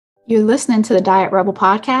You're listening to the Diet Rebel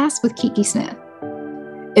podcast with Kiki Smith.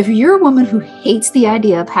 If you're a woman who hates the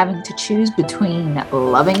idea of having to choose between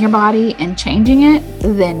loving your body and changing it,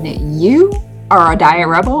 then you are a diet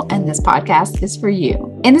rebel, and this podcast is for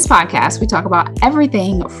you. In this podcast, we talk about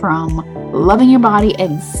everything from loving your body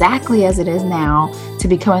exactly as it is now to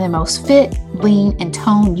becoming the most fit, lean, and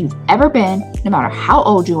toned you've ever been, no matter how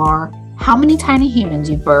old you are, how many tiny humans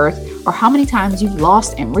you've birthed, or how many times you've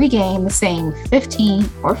lost and regained the same 15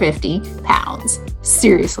 or 50 pounds.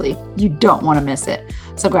 Seriously, you don't want to miss it.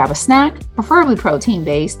 So grab a snack, preferably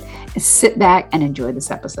protein-based, and sit back and enjoy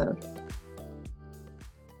this episode.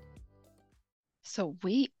 So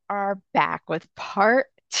we are back with part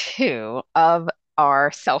 2 of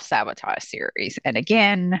our self-sabotage series. And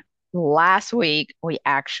again, last week we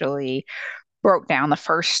actually broke down the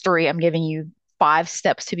first 3. I'm giving you 5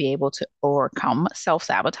 steps to be able to overcome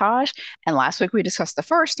self-sabotage. And last week we discussed the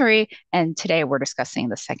first 3, and today we're discussing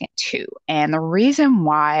the second 2. And the reason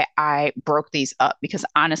why I broke these up, because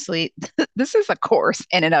honestly, this is a course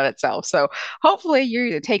in and of itself. So hopefully you're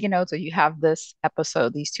either taking notes or you have these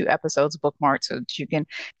 2 episodes bookmarked so that you can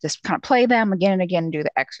just kind of play them again and again and do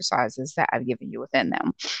the exercises that I've given you within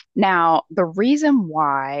them. Now, the reason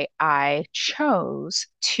why I chose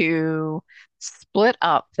to split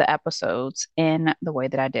up the episodes in the way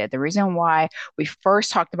that I did. The reason why we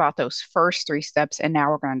first talked about those first 3 steps and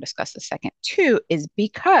now we're going to discuss the second 2 is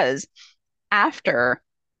because after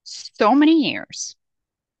so many years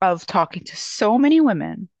of talking to so many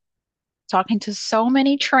women, talking to so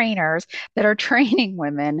many trainers that are training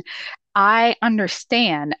women, I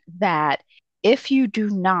understand that if you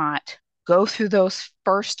do not go through those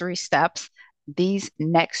first 3 steps, these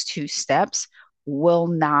next 2 steps will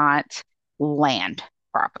not land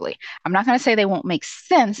properly. I'm not going to say they won't make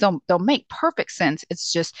sense. They'll make perfect sense.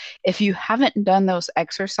 It's just if you haven't done those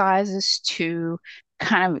exercises to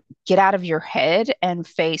kind of get out of your head and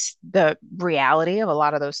face the reality of a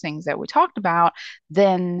lot of those things that we talked about,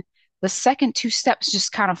 then the second 2 steps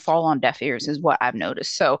just kind of fall on deaf ears is what I've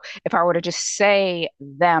noticed. So if I were to just say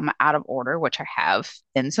them out of order, which I have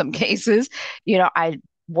in some cases, I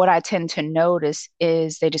what I tend to notice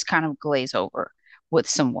is they just kind of glaze over with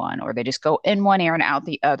someone, or they just go in one ear and out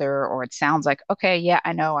the other, or it sounds like, okay, yeah,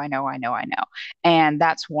 I know, I know, I know, I know. And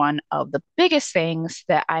that's one of the biggest things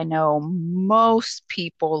that I know most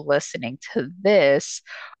people listening to this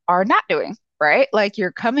are not doing. Right? Like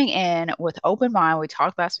you're coming in with open mind. We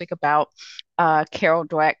talked last week about Carol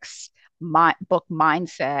Dweck's book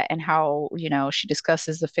Mindset and how, she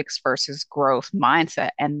discusses the fixed versus growth mindset.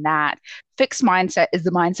 And that fixed mindset is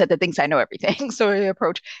the mindset that thinks I know everything. So we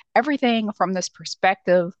approach everything from this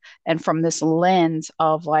perspective and from this lens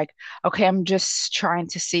of like, okay, I'm just trying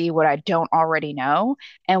to see what I don't already know.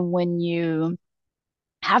 And when you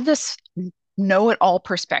have this know it all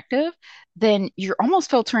perspective, then you're almost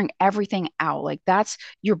filtering everything out. Like that's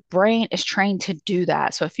your brain is trained to do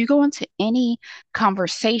that. So if you go into any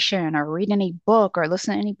conversation or read any book or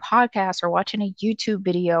listen to any podcast or watch any YouTube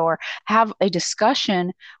video or have a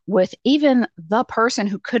discussion with even the person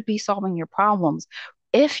who could be solving your problems,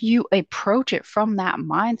 if you approach it from that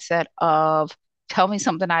mindset of tell me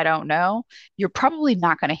something I don't know, you're probably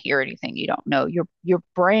not going to hear anything you don't know. Your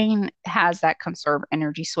brain has that conserve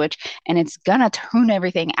energy switch and it's going to tune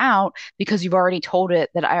everything out because you've already told it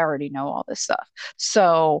that I already know all this stuff.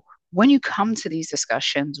 So when you come to these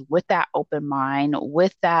discussions with that open mind,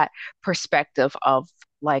 with that perspective of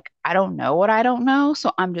like, I don't know what I don't know.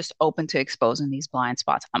 So I'm just open to exposing these blind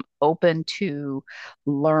spots. I'm open to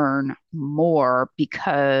learn more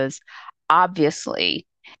because obviously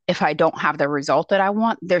if I don't have the result that I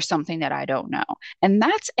want, there's something that I don't know. And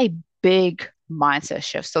that's a big mindset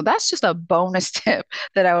shift. So that's just a bonus tip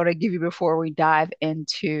that I want to give you before we dive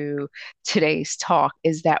into today's talk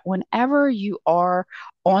is that whenever you are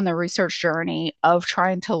on the research journey of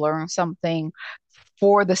trying to learn something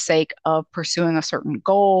for the sake of pursuing a certain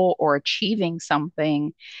goal or achieving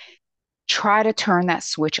something, try to turn that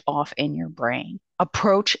switch off in your brain.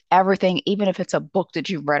 Approach everything, even if it's a book that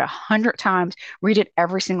you've read 100 times, read it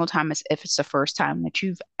every single time as if it's the first time that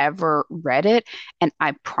you've ever read it. And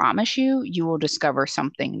I promise you, you will discover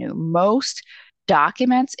something new. Most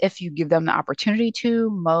documents, if you give them the opportunity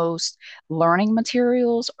to, most learning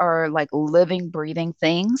materials are like living, breathing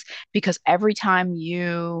things because every time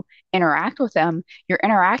you interact with them, you're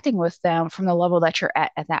interacting with them from the level that you're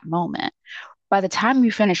at that moment. By the time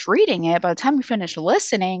you finish reading it, by the time you finish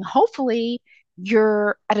listening, hopefully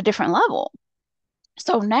you're at a different level.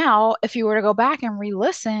 So now, if you were to go back and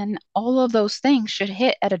re-listen, all of those things should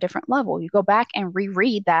hit at a different level. You go back and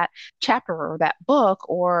reread that chapter or that book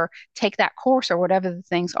or take that course or whatever the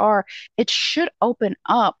things are, it should open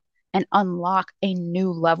up and unlock a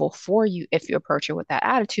new level for you if you approach it with that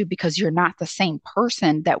attitude, because you're not the same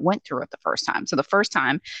person that went through it the first time. So the first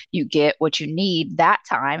time you get what you need that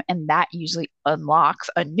time, and that usually unlocks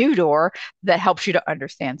a new door that helps you to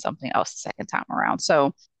understand something else the second time around.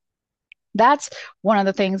 So that's one of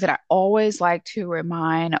the things that I always like to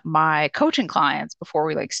remind my coaching clients before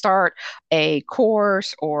we like start a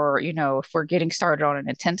course, or, if we're getting started on an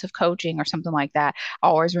intensive coaching or something like that. I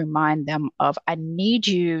always remind them of, I need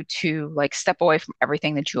you to like step away from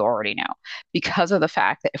everything that you already know, because of the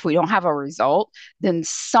fact that if we don't have a result, then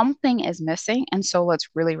something is missing. And so let's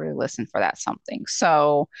really, really listen for that something.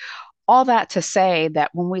 So all that to say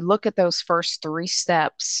that when we look at those first three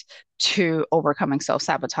steps to overcoming self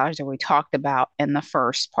sabotage that we talked about in the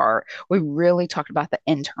first part, we really talked about the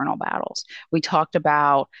internal battles. We talked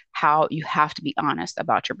about how you have to be honest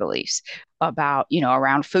about your beliefs, about,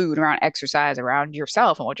 around food, around exercise, around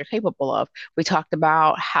yourself and what you're capable of. We talked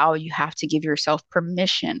about how you have to give yourself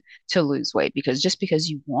permission to lose weight, because just because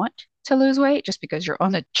you want to lose weight, just because you're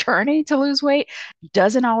on the journey to lose weight,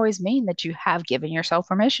 doesn't always mean that you have given yourself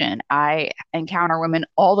permission. I encounter women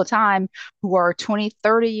all the time who are 20,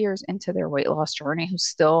 30 years into their weight loss journey who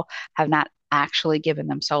still have not actually given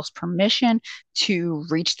themselves permission to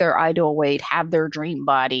reach their ideal weight, have their dream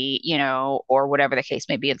body, or whatever the case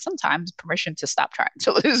may be. And sometimes permission to stop trying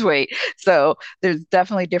to lose weight. So there's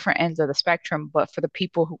definitely different ends of the spectrum. But for the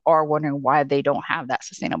people who are wondering why they don't have that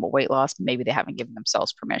sustainable weight loss, maybe they haven't given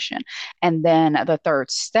themselves permission. And then the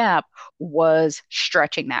third step was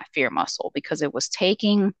stretching that fear muscle, because it was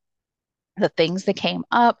taking the things that came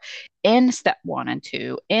up in step one and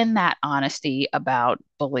two, in that honesty about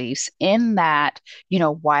beliefs, in that,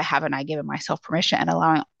 why haven't I given myself permission, and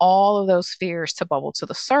allowing all of those fears to bubble to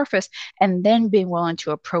the surface, and then being willing to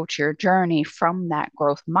approach your journey from that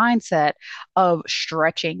growth mindset of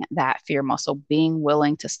stretching that fear muscle, being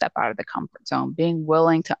willing to step out of the comfort zone, being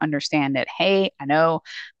willing to understand that, hey, I know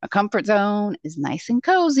a comfort zone is nice and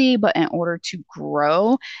cozy, but in order to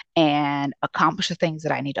grow and accomplish the things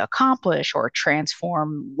that I need to accomplish, or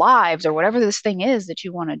transform lives, or whatever this thing is that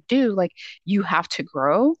you want to do, like, you have to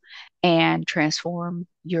grow and transform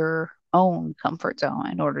your own comfort zone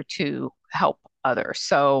in order to help others.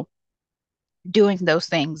 So doing those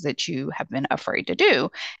things that you have been afraid to do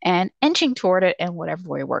and inching toward it in whatever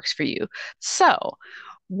way works for you. So,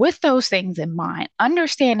 with those things in mind,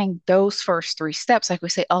 understanding those first three steps, like we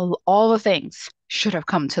say, all the things should have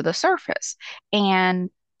come to the surface. And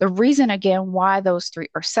the reason, again, why those three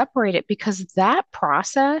are separated, because that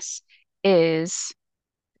process is,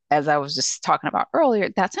 as I was just talking about earlier,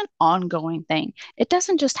 that's an ongoing thing. It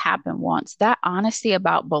doesn't just happen once. That honesty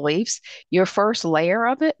about beliefs, your first layer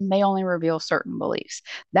of it may only reveal certain beliefs.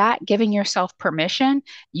 That giving yourself permission,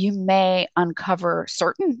 you may uncover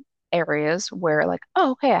certain areas where, like,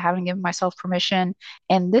 oh, okay, I haven't given myself permission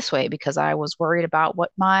in this way because I was worried about what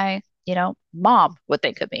my mom would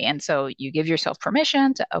think of me. And so you give yourself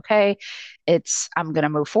permission to, okay, I'm going to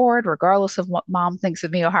move forward regardless of what mom thinks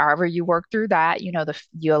of me, or however you work through that.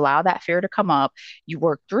 You allow that fear to come up, you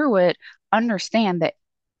work through it, understand that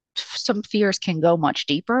some fears can go much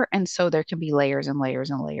deeper. And so there can be layers and layers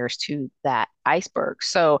and layers to that iceberg.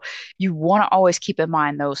 So you want to always keep in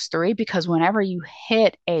mind those three, because whenever you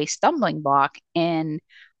hit a stumbling block in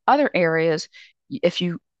other areas, if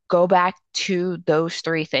you go back to those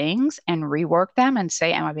three things and rework them and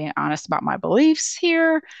say, am I being honest about my beliefs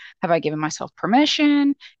here? Have I given myself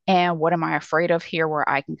permission? And what am I afraid of here, where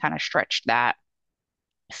I can kind of stretch that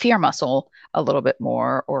fear muscle a little bit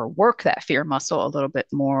more, or work that fear muscle a little bit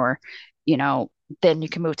more, you know, then you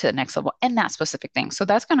can move to the next level in that specific thing. So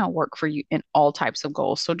that's going to work for you in all types of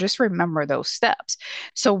goals. So just remember those steps.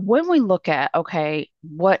 So when we look at, okay,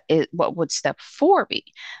 what would step four be?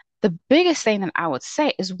 The biggest thing that I would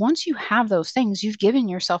say is, once you have those things, you've given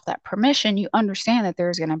yourself that permission, you understand that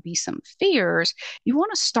there's going to be some fears, you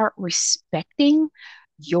want to start respecting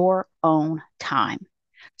your own time.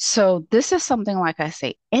 So this is something, like I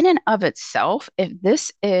say, in and of itself, if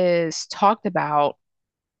this is talked about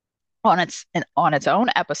on its own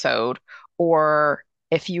episode, or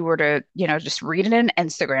if you were to, just read it in an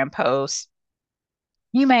Instagram post,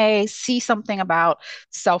 you may see something about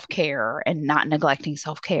self care and not neglecting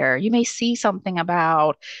self care. You may see something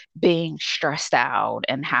about being stressed out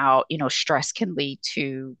and how, stress can lead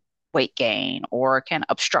to weight gain or can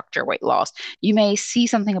obstruct your weight loss. You may see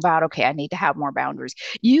something about, okay, I need to have more boundaries.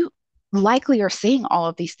 You likely are seeing all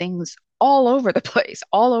of these things all over the place,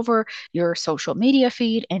 all over your social media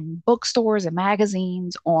feed, and bookstores and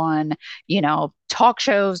magazines, on, talk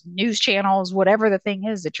shows, news channels, whatever the thing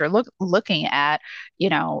is that you're looking at, you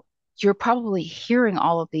know, you're probably hearing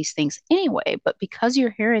all of these things anyway, but because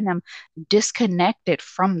you're hearing them disconnected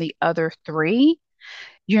from the other three,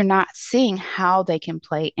 you're not seeing how they can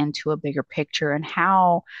play into a bigger picture and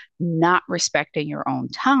how not respecting your own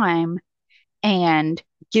time and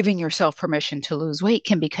giving yourself permission to lose weight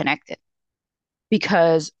can be connected.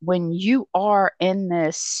 Because when you are in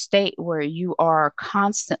this state where you are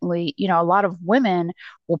constantly, a lot of women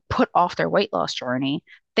will put off their weight loss journey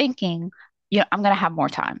thinking, I'm going to have more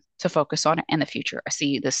time to focus on it in the future. I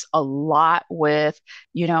see this a lot with,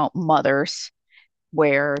 mothers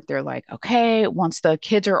where they're like, okay, once the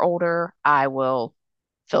kids are older, I will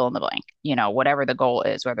fill in the blank, whatever the goal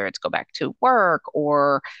is, whether it's go back to work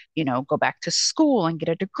or, go back to school and get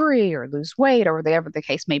a degree or lose weight or whatever the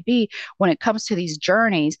case may be. When it comes to these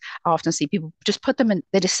journeys, I often see people just put them in,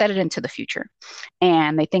 they just set it into the future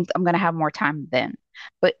and they think I'm going to have more time then.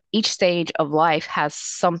 But each stage of life has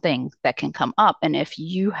something that can come up. And if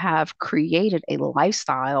you have created a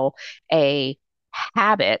lifestyle, a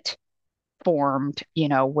habit, formed,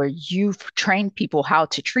 where you've trained people how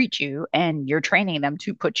to treat you and you're training them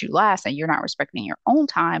to put you last and you're not respecting your own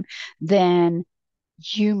time, then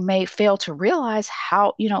you may fail to realize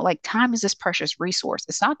how, like time is this precious resource.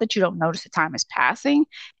 It's not that you don't notice the time is passing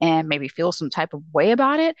and maybe feel some type of way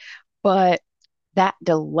about it, but that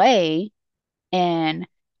delay in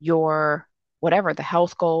your whatever the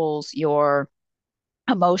health goals, your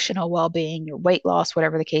emotional well being, your weight loss,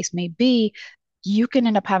 whatever the case may be, you can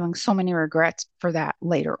end up having so many regrets for that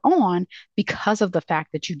later on because of the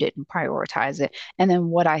fact that you didn't prioritize it. And then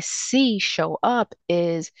what I see show up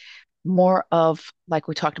is more of like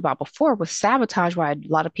we talked about before with sabotage, why a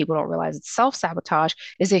lot of people don't realize it's self-sabotage,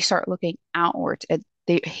 is they start looking outwards at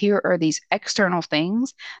here are these external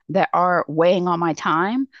things that are weighing on my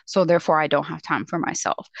time, so therefore I don't have time for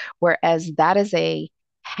myself. Whereas that is a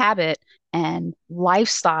habit and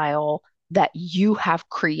lifestyle that you have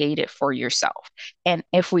created for yourself. And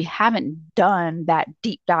if we haven't done that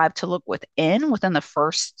deep dive to look within the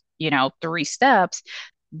first, three steps,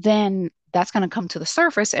 then that's going to come to the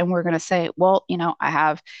surface and we're going to say, well, I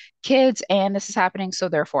have kids and this is happening, so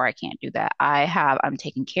therefore I can't do that. I'm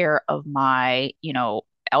taking care of my,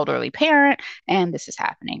 elderly parent and this is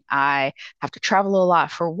happening. I have to travel a lot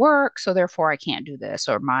for work, so therefore I can't do this.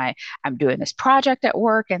 Or I'm doing this project at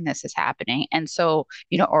work and this is happening. And so,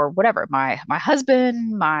 or whatever, my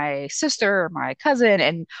husband, my sister, my cousin,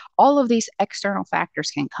 and all of these external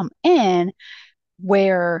factors can come in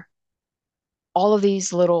where all of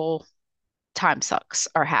these little time sucks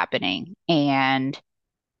are happening and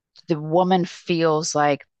the woman feels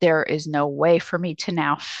like there is no way for me to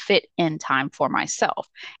now fit in time for myself.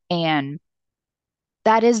 And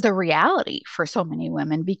that is the reality for so many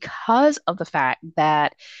women because of the fact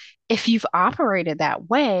that if you've operated that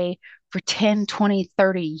way for 10, 20,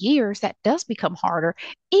 30 years, that does become harder,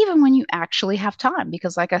 even when you actually have time.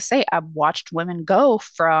 Because, like I say, I've watched women go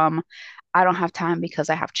from I don't have time because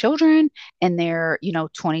I have children in their,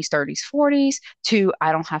 20s, 30s, 40s to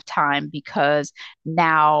I don't have time because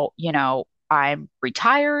now, I'm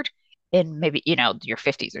retired in maybe, your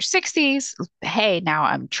 50s or 60s. Hey, now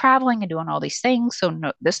I'm traveling and doing all these things. So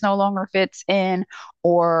no, this no longer fits in.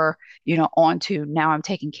 Or, on to now I'm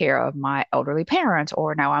taking care of my elderly parents,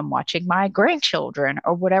 or now I'm watching my grandchildren,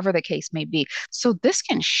 or whatever the case may be. So this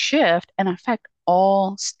can shift and affect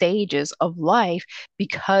all stages of life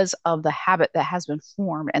because of the habit that has been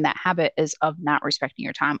formed. And that habit is of not respecting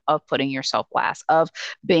your time, of putting yourself last, of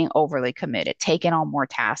being overly committed, taking on more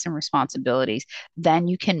tasks and responsibilities than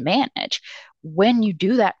you can manage. When you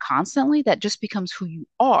do that constantly, that just becomes who you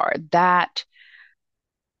are. That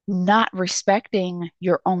not respecting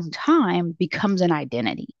your own time becomes an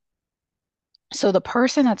identity. So the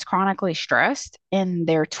person that's chronically stressed in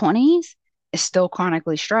their 20s is still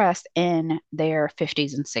chronically stressed in their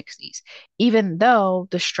 50s and 60s, even though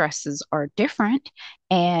the stresses are different.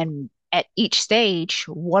 And at each stage,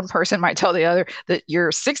 one person might tell the other that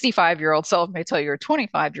your 65-year-old self may tell your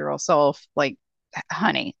 25-year-old self, like,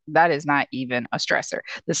 honey, that is not even a stressor.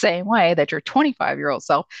 The same way that your 25-year-old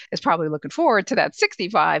self is probably looking forward to that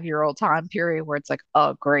 65-year-old time period where it's like,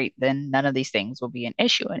 oh, great, then none of these things will be an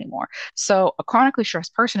issue anymore. So a chronically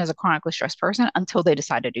stressed person is a chronically stressed person until they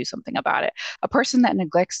decide to do something about it. A person that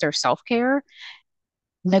neglects their self-care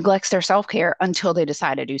until they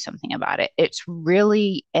decide to do something about it. It's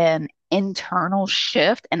really an internal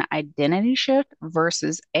shift, an identity shift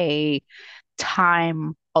versus a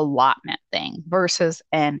time allotment thing versus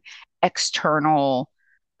an external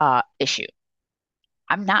issue.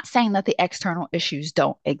 I'm not saying that the external issues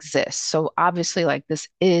don't exist. So obviously, like this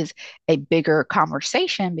is a bigger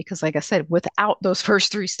conversation because, like I said, without those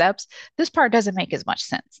first three steps, this part doesn't make as much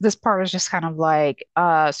sense. This part is just kind of like,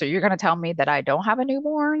 so you're going to tell me that I don't have a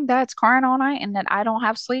newborn that's crying all night and that I don't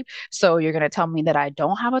have sleep. So you're going to tell me that I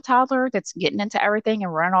don't have a toddler that's getting into everything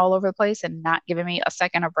and running all over the place and not giving me a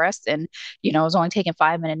second of rest and, is only taking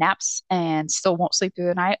 5 minute naps and still won't sleep through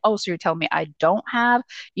the night. Oh, so you're telling me I don't have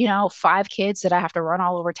five kids that I have to run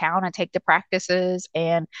all over town and take to practices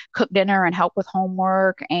and cook dinner and help with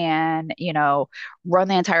homework and, run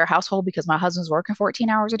the entire household because my husband's working 14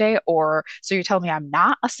 hours a day. Or so you're telling me I'm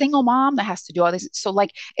not a single mom that has to do all these. So,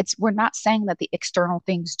 like, we're not saying that the external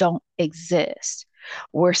things don't exist.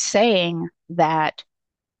 We're saying that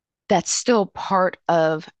that's still part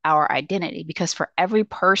of our identity because for every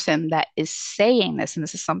person that is saying this, and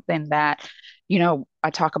this is something that, I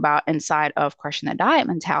talk about inside of Crushing the Diet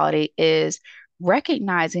mentality, is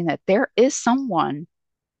recognizing that there is someone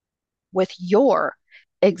with your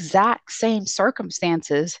exact same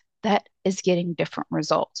circumstances that is getting different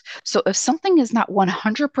results. So if something is not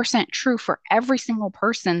 100% true for every single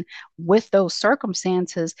person with those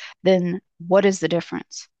circumstances, then what is the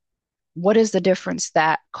difference? What is the difference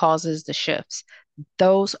that causes the shifts?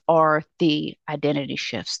 Those are the identity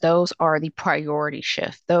shifts. Those are the priority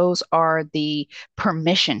shift. Those are the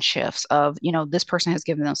permission shifts of, this person has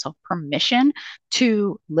given themselves permission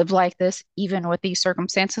to live like this, even with these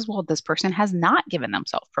circumstances. Well, this person has not given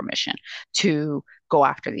themselves permission to go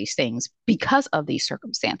after these things because of these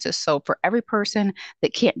circumstances. So for every person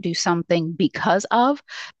that can't do something because of,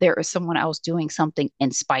 there is someone else doing something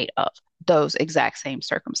in spite of those exact same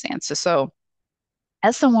circumstances. So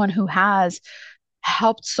as someone who has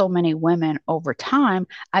helped so many women over time,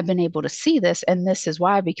 I've been able to see this. And this is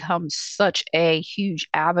why I become such a huge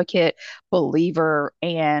advocate, believer,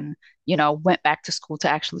 and went back to school to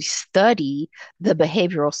actually study the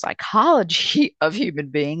behavioral psychology of human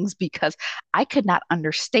beings because I could not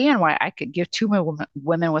understand why I could give two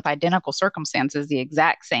women with identical circumstances the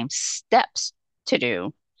exact same steps to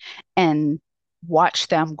do and watch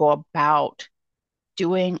them go about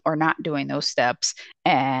doing or not doing those steps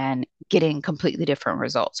and getting completely different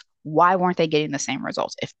results. Why weren't they getting the same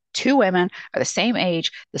results? If two women are the same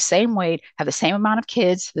age, the same weight, have the same amount of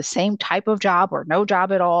kids, the same type of job or no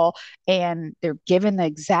job at all, and they're given the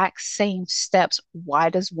exact same steps, why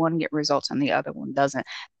does one get results and the other one doesn't?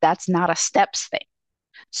 That's not a steps thing.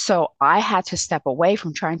 So I had to step away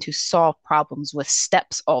from trying to solve problems with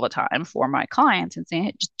steps all the time for my clients and saying,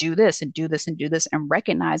 hey, just do this and do this and do this and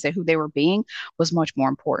recognize that who they were being was much more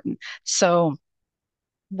important. So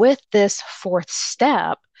with this fourth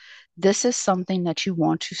step, this is something that you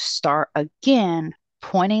want to start again,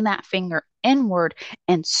 pointing that finger inward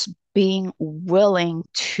and being willing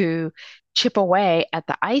to chip away at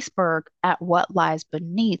the iceberg at what lies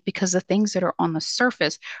beneath because the things that are on the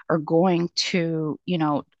surface are going to,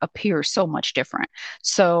 appear so much different.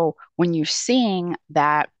 So when you're seeing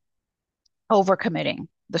that overcommitting,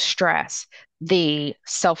 the stress, the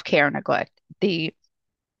self-care neglect, the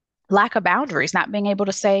lack of boundaries, not being able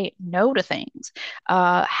to say no to things,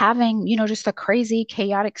 having, just a crazy,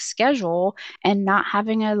 chaotic schedule and not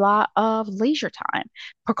having a lot of leisure time,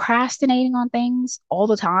 procrastinating on things all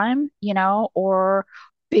the time, or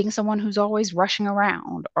being someone who's always rushing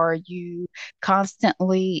around. Are you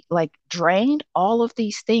constantly like drained? All of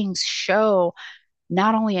these things show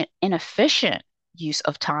not only an inefficient use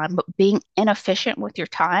of time, but being inefficient with your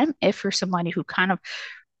time if you're somebody who kind of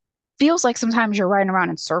feels like sometimes you're riding around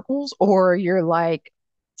in circles or you're like,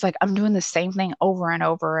 it's like I'm doing the same thing over and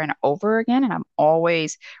over and over again, and I'm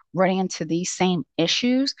always running into these same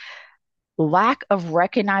issues. Lack of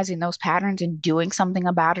recognizing those patterns and doing something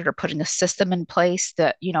about it or putting a system in place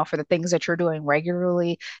that, for the things that you're doing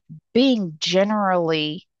regularly, being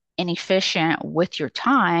generally inefficient with your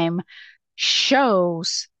time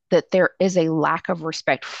shows that there is a lack of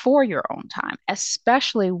respect for your own time,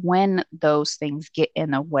 especially when those things get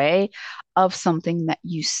in the way of something that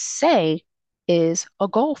you say is a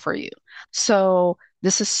goal for you. So,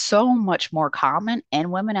 this is so much more common in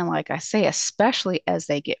women. And like I say, especially as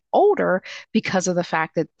they get older, because of the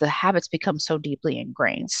fact that the habits become so deeply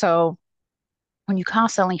ingrained. So, when you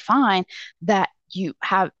constantly find that you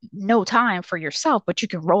have no time for yourself, but you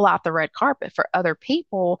can roll out the red carpet for other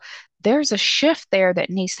people, there's a shift there that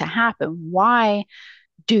needs to happen. Why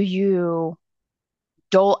do you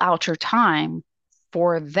dole out your time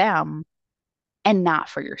for them and not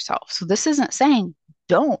for yourself? So this isn't saying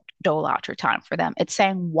don't dole out your time for them. It's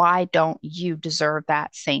saying why don't you deserve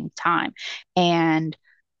that same time? And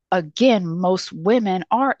again, most women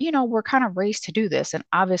are, we're kind of raised to do this. And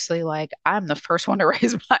obviously, like, I'm the first one to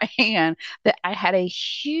raise my hand that I had a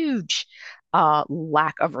huge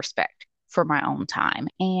lack of respect for my own time.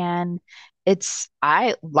 And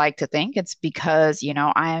I like to think it's because,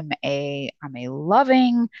 I'm a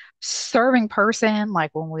loving, serving person.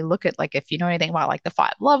 Like when we look at, like, if you know anything about like the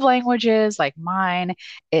five love languages, like mine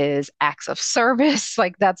is acts of service.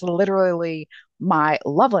 Like that's literally my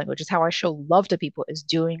love language, is how I show love to people, is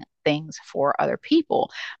doing things for other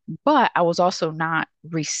people. But I was also not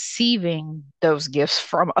receiving those gifts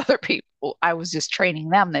from other people. I was just training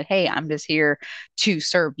them that, hey, I'm just here to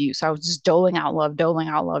serve you. So I was just doling out love, doling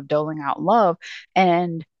out love, doling out love,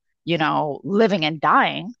 and, living and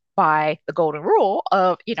dying by the golden rule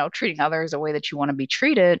of, treating others the way that you want to be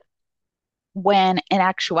treated, when in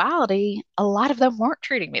actuality, a lot of them weren't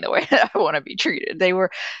treating me the way that I want to be treated.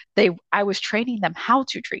 I was training them how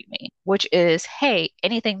to treat me, which is, hey,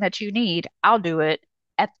 anything that you need, I'll do it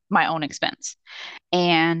at my own expense.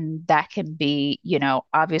 And that can be,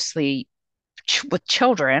 obviously with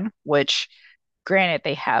children, which granted,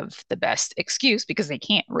 they have the best excuse because they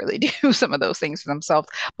can't really do some of those things for themselves.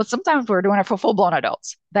 But sometimes we're doing it for full blown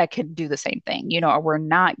adults that can do the same thing, or we're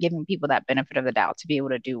not giving people that benefit of the doubt to be able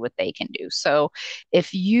to do what they can do. So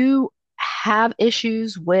if you have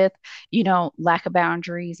issues with, lack of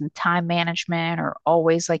boundaries and time management, or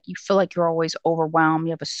always like you feel like you're always overwhelmed,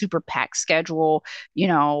 you have a super packed schedule,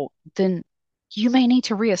 then you may need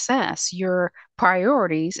to reassess your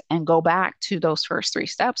priorities and go back to those first three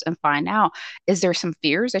steps and find out, is there some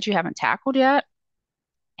fears that you haven't tackled yet?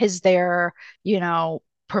 Is there,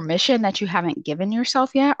 permission that you haven't given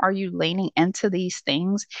yourself yet? Are you leaning into these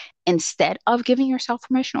things instead of giving yourself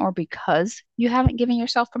permission, or because you haven't given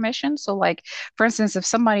yourself permission? So, like, for instance, if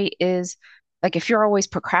somebody is like, if you're always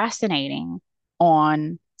procrastinating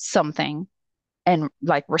on something, and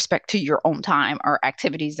like respect to your own time, or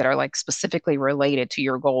activities that are like specifically related to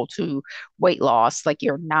your goal to weight loss, like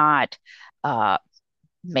you're not uh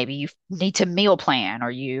maybe you need to meal plan,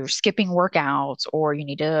 or you're skipping workouts, or you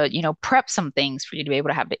need to, prep some things for you to be able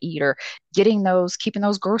to have to eat, or keeping those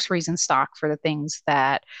groceries in stock for the things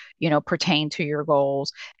that, pertain to your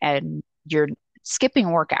goals, and you're skipping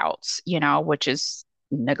workouts, which is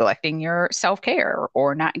neglecting your self-care,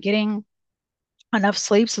 or not getting enough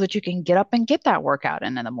sleep so that you can get up and get that workout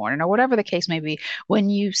in the morning, or whatever the case may be.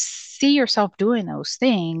 When you see yourself doing those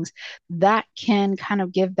things, that can kind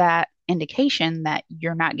of give that indication that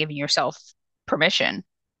you're not giving yourself permission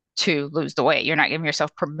to lose the weight. You're not giving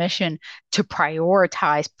yourself permission to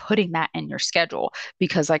prioritize putting that in your schedule.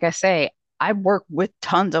 Because, like I say, I work with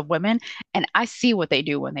tons of women, and I see what they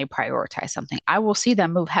do when they prioritize something. I will see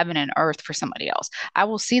them move heaven and earth for somebody else. I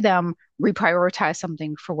will see them reprioritize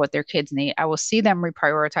something for what their kids need. I will see them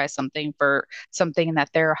reprioritize something for something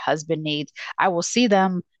that their husband needs. I will see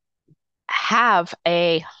them have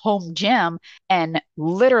a home gym and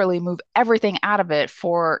literally move everything out of it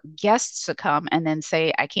for guests to come and then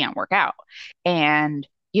say, I can't work out. And,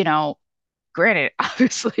 granted,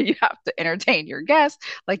 obviously you have to entertain your guests.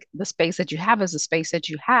 Like, the space that you have is the space that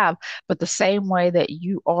you have, but the same way that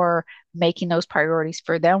you are making those priorities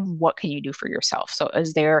for them, what can you do for yourself? So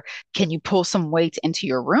can you pull some weights into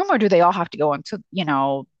your room, or do they all have to go into,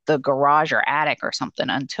 the garage or attic or something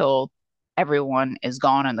until everyone is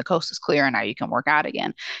gone and the coast is clear and now you can work out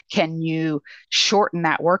again? Can you shorten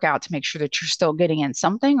that workout to make sure that you're still getting in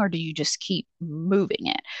something, or do you just keep moving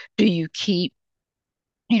it? Do you keep,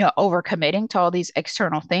 overcommitting to all these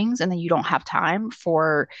external things, and then you don't have time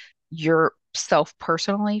for yourself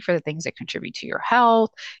personally, for the things that contribute to your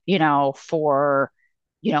health, for,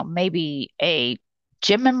 maybe a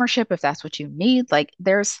gym membership if that's what you need? Like,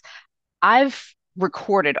 I've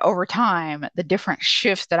recorded over time the different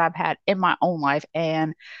shifts that I've had in my own life.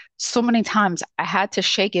 And so many times I had to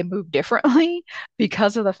shake and move differently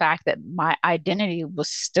because of the fact that my identity was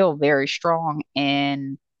still very strong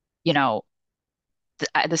in, you know,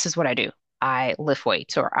 this is what I do. I lift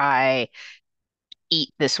weights, or I eat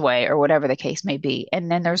this way, or whatever the case may be. And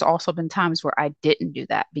then there's also been times where I didn't do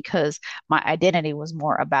that because my identity was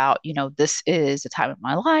more about, this is a time of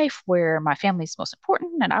my life where my family is most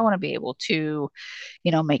important, and I want to be able to,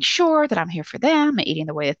 make sure that I'm here for them and eating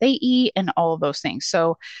the way that they eat and all of those things.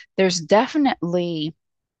 So there's definitely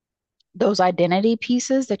those identity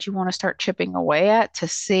pieces that you want to start chipping away at to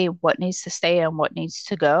see what needs to stay and what needs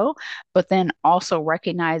to go, but then also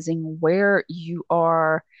recognizing where you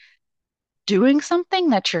are doing something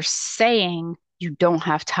that you're saying you don't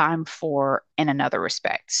have time for in another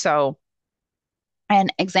respect. So, an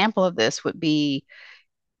example of this would be,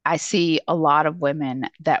 I see a lot of women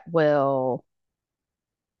that will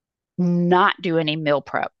not do any meal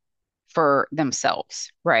prep for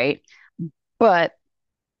themselves, right? But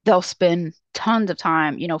they'll spend tons of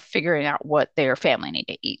time, figuring out what their family need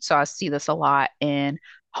to eat. So I see this a lot in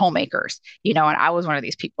homemakers, and I was one of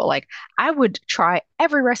these people. Like I would try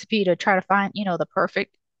every recipe to try to find, the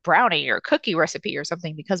perfect brownie or cookie recipe or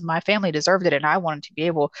something because my family deserved it and I wanted to be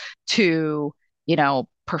able to,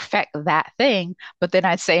 perfect that thing. But then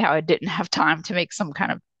I'd say how I didn't have time to make some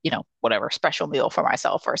kind of, whatever special meal for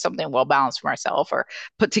myself or something well balanced for myself or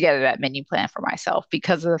put together that menu plan for myself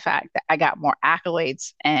because of the fact that I got more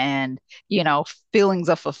accolades and, feelings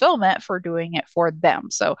of fulfillment for doing it for them.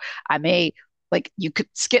 So I may like you could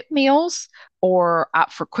skip meals or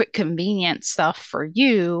opt for quick convenient stuff for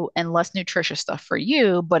you and less nutritious stuff for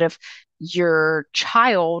you. But if your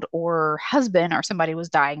child or husband or somebody was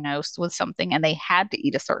diagnosed with something and they had to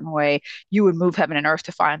eat a certain way, you would move heaven and earth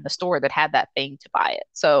to find the store that had that thing to buy it.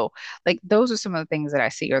 So, like, those are some of the things that I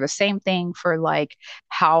see, or the same thing for like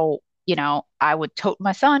how, I would tote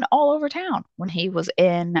my son all over town when he was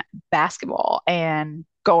in basketball and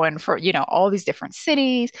going for, all these different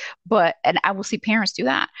cities. And I will see parents do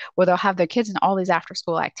that where they'll have their kids in all these after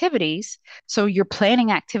school activities. So you're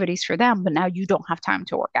planning activities for them, but now you don't have time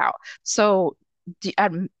to work out. So I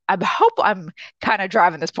hope I'm kind of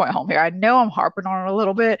driving this point home here. I know I'm harping on it a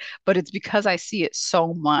little bit, but it's because I see it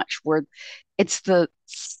so much where it's the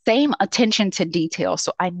same attention to detail.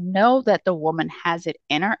 So I know that the woman has it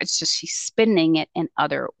in her. It's just she's spending it in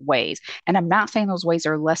other ways. And I'm not saying those ways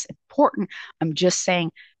are less important. I'm just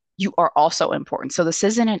saying you are also important. So this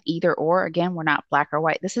isn't an either or. Again, we're not black or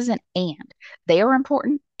white. This is an and. They are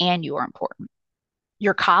important and you are important.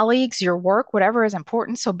 Your colleagues, your work, whatever is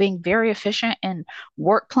important. So being very efficient in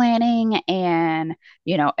work planning and,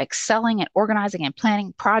 excelling at organizing and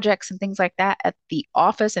planning projects and things like that at the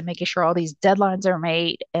office and making sure all these deadlines are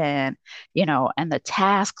made and, and the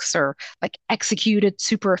tasks are like executed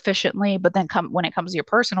super efficiently. But then when it comes to your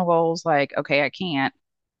personal goals, like, okay,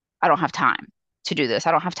 I don't have time to do this.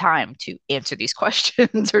 I don't have time to answer these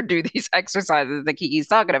questions or do these exercises that Kiki's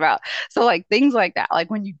talking about. So, like things like that, like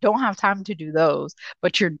when you don't have time to do those,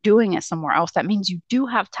 but you're doing it somewhere else, that means you do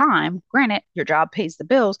have time. Granted, your job pays the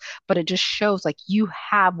bills, but it just shows like you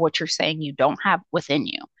have what you're saying you don't have within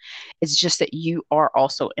you. It's just that you are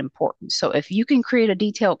also important. So, if you can create a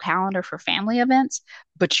detailed calendar for family events,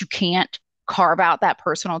 but you can't carve out that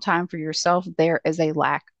personal time for yourself, there is a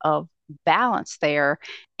lack of balance there.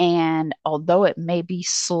 And although it may be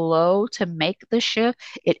slow to make the shift,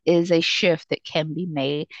 it is a shift that can be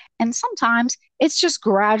made. And sometimes it's just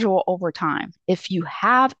gradual over time. If you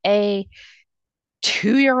have a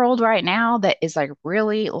 2-year old right now that is like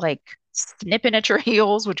really like snipping at your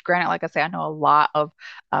heels, which granted, like I say, I know a lot of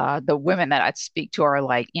the women that I speak to are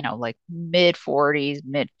like, like mid 40s,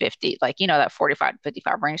 mid 50s, like, that 45 to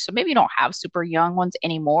 55 range. So maybe you don't have super young ones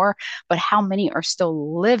anymore, but how many are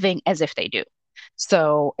still living as if they do?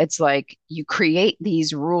 So it's like you create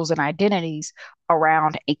these rules and identities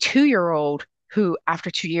around a 2-year old who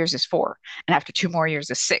after 2 years is 4, and after 2 more years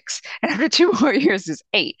is 6, and after 2 more years is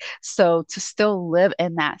 8. So to still live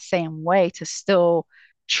in that same way, to still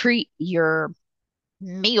treat your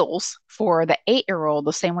meals for the 8-year old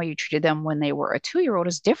the same way you treated them when they were a 2-year old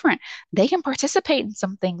is different. They can participate in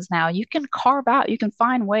some things now. You can carve out, you can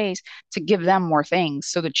find ways to give them more things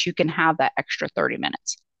so that you can have that extra 30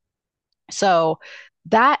 minutes. So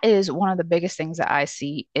that is one of the biggest things that I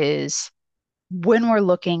see is when we're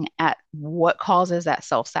looking at what causes that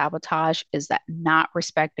self-sabotage is that not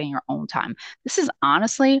respecting your own time. This is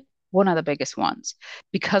honestly one of the biggest ones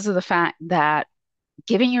because of the fact that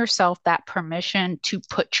giving yourself that permission to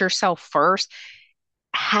put yourself first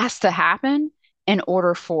has to happen in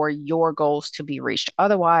order for your goals to be reached.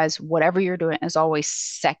 Otherwise, whatever you're doing is always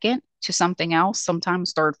second to something else,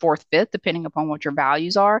 sometimes third, fourth, fifth, depending upon what your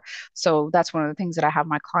values are. So that's one of the things that I have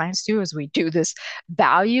my clients do is we do this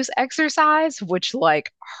values exercise, which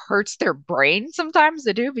like hurts their brain sometimes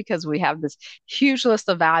to do because we have this huge list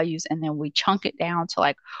of values and then we chunk it down to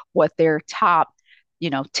like what their top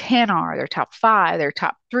 10 are, their top five, their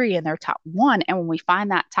top three, and their top one. And when we find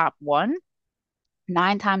that top one,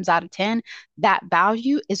 9 times out of 10, that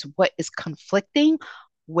value is what is conflicting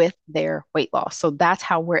with their weight loss. So that's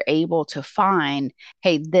how we're able to find,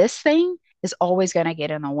 hey, this thing is always going to get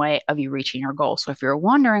in the way of you reaching your goal. So if you're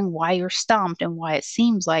wondering why you're stumped and why it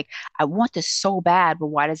seems like I want this so bad, but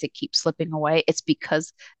why does it keep slipping away? It's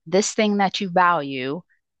because this thing that you value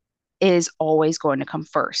is always going to come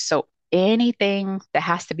first. So anything that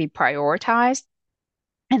has to be prioritized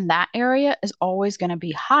in that area is always going to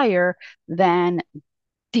be higher than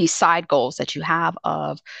these side goals that you have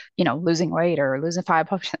of, losing weight or losing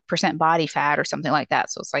 5% body fat or something like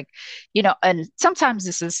that. So it's like, and sometimes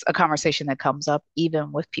this is a conversation that comes up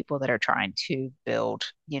even with people that are trying to build,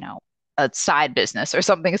 a side business or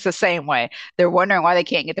something. It's the same way. They're wondering why they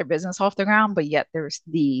can't get their business off the ground, but yet there's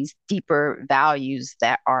these deeper values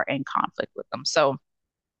that are in conflict with them. So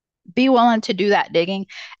be willing to do that digging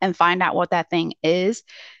and find out what that thing is.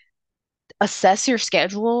 Assess your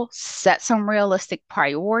schedule, set some realistic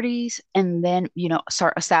priorities, and then,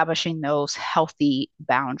 start establishing those healthy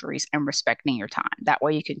boundaries and respecting your time. That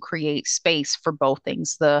way you can create space for both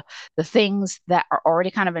things, the things that are already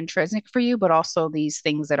kind of intrinsic for you, but also these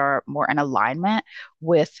things that are more in alignment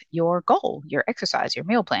with your goal, your exercise, your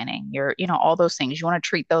meal planning, your, all those things. You want to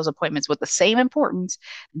treat those appointments with the same importance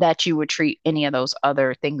that you would treat any of those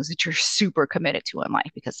other things that you're super committed to in life.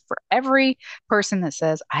 Because for every person that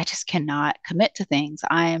says, I just cannot commit to things,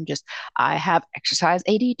 I have exercise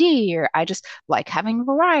ADD, or I just like having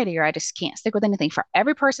variety, or I just can't stick with anything. For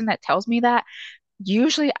every person that tells me that,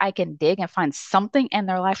 usually I can dig and find something in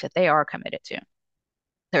their life that they are committed to.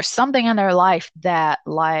 There's something in their life that,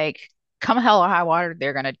 like, come hell or high water,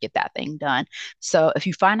 they're going to get that thing done. So if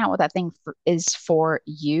you find out what that thing is for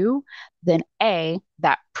you, then A,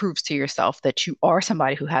 that proves to yourself that you are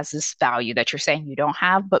somebody who has this value that you're saying you don't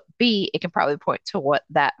have. But B, it can probably point to what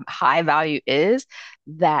that high value is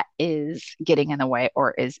that is getting in the way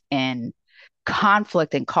or is in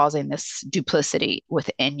conflict and causing this duplicity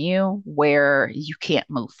within you where you can't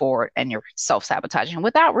move forward and you're self-sabotaging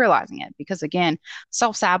without realizing it. Because again,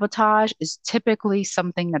 self-sabotage is typically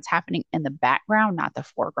something that's happening in the background, not the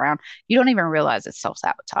foreground. You don't even realize it's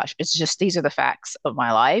self-sabotage. It's just, these are the facts of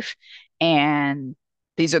my life, and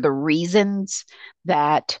these are the reasons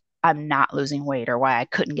that I'm not losing weight, or why I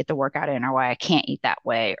couldn't get the workout in, or why I can't eat that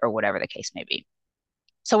way, or whatever the case may be.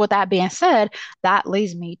 So, with that being said, that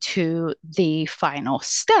leads me to the final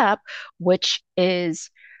step, which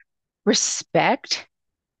is respect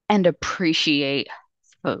and appreciate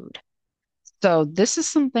food. So, this is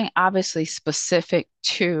something obviously specific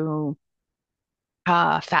to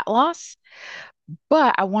fat loss,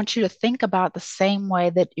 but I want you to think about the same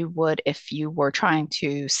way that you would if you were trying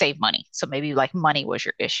to save money. So, maybe like money was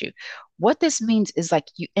your issue. What this means is like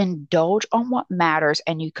you indulge on what matters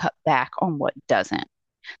and you cut back on what doesn't.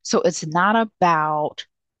 So, it's not about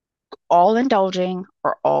all indulging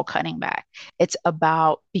or all cutting back. It's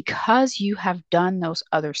about, because you have done those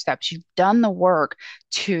other steps, you've done the work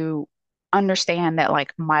to understand that,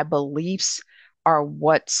 like, my beliefs are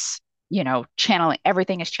what's, channeling,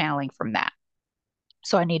 everything is channeling from that.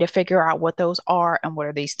 So I need to figure out what those are and what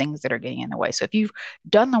are these things that are getting in the way. So if you've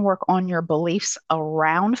done the work on your beliefs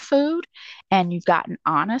around food and you've gotten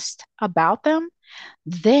honest about them,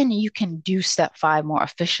 then you can do step five more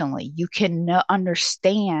efficiently. You can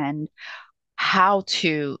understand how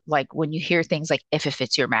to, like, when you hear things like if it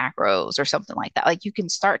fits your macros or something like that, like, you can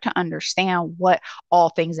start to understand what all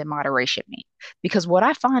things in moderation mean. Because what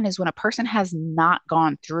I find is when a person has not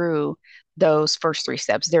gone through those first three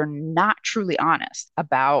steps, they're not truly honest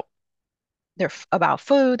about about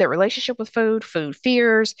food, their relationship with food, food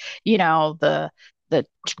fears, the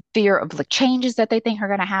fear of the changes that they think are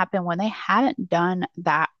going to happen. When they haven't done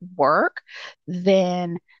that work,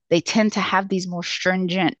 then they tend to have these more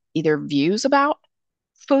stringent either views about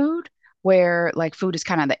food, where like food is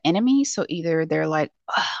kind of the enemy. So either they're like,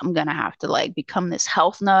 I'm gonna have to like become this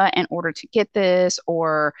health nut in order to get this,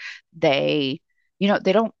 or they,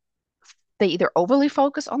 they don't, they either overly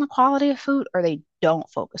focus on the quality of food or they don't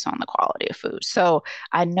focus on the quality of food. So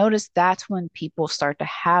I noticed that's when people start to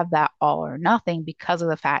have that all or nothing, because of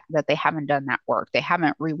the fact that they haven't done that work. They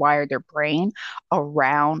haven't rewired their brain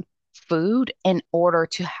around food in order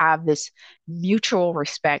to have this mutual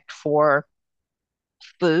respect for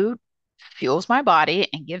food fuels my body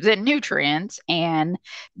and gives it nutrients, and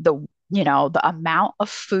the amount of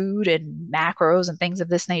food and macros and things of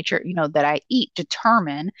this nature that I eat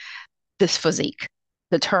determine this physique,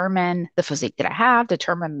 determine the physique that I have,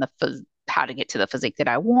 determine how to get to the physique that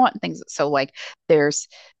I want, and things. So like there's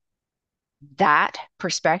that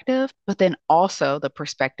perspective, but then also the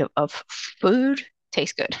perspective of food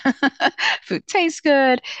tastes good. Food tastes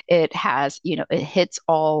good. It has, it hits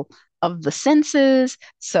all of the senses.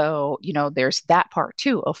 So, there's that part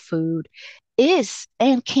too of food is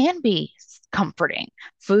and can be comforting.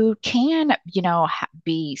 Food can,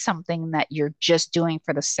 be something that you're just doing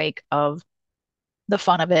for the sake of the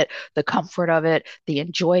fun of it, the comfort of it, the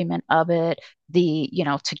enjoyment of it, the,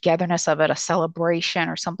 togetherness of it, a celebration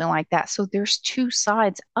or something like that. So there's two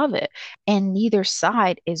sides of it, and neither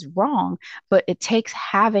side is wrong, but it takes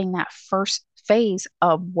having that first phase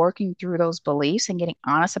of working through those beliefs and getting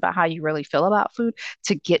honest about how you really feel about food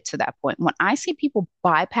to get to that point. When I see people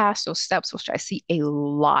bypass those steps, which I see a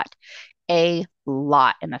lot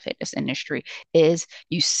in the fitness industry, is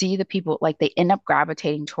you see the people like they end up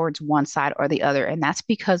gravitating towards one side or the other. And that's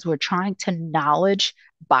because we're trying to knowledge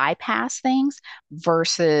bypass things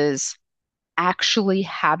versus actually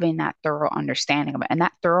having that thorough understanding of it. And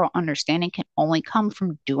that thorough understanding can only come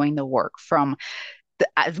from doing the work, from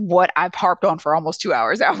as what I've harped on for almost 2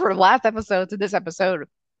 hours now for the last episode to this episode,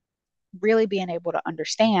 really being able to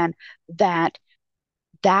understand that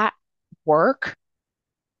that work,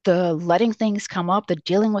 the letting things come up, the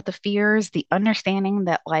dealing with the fears, the understanding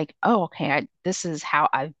that, like, oh, okay, this is how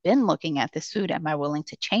I've been looking at this food. Am I willing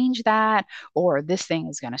to change that? Or this thing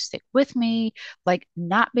is going to stick with me? Like,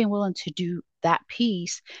 not being willing to do that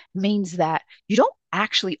piece means that you don't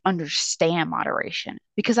actually understand moderation,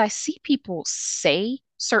 because I see people say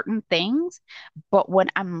certain things, but when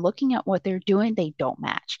I'm looking at what they're doing, they don't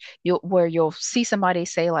match. You'll see somebody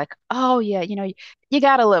say, like, oh, yeah, you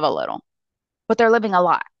got to live a little, but they're living a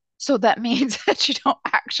lot. So that means that you're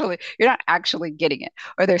not actually getting it.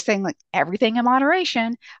 Or they're saying like everything in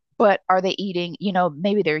moderation, but are they eating,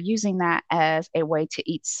 maybe they're using that as a way to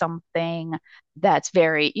eat something that's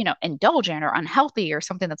very, indulgent or unhealthy, or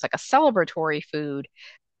something that's like a celebratory food,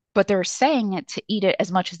 but they're saying it to eat it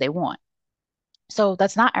as much as they want. So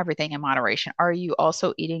that's not everything in moderation. Are you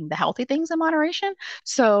also eating the healthy things in moderation?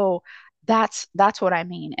 So that's what I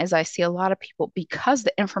mean, is I see a lot of people, because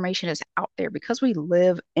the information is out there, because we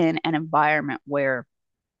live in an environment where,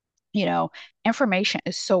 you know, information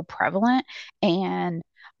is so prevalent, and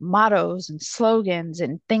mottos and slogans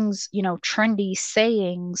and things, trendy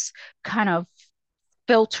sayings kind of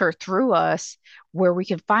filter through us, where we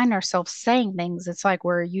can find ourselves saying things. It's like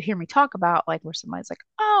where you hear me talk about, like, where somebody's like,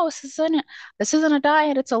 oh, this isn't a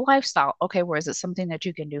diet, it's a lifestyle. Okay, where is it something that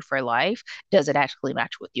you can do for life? Does it actually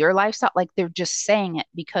match with your lifestyle? Like, they're just saying it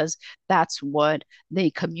because that's what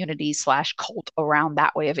the community slash cult around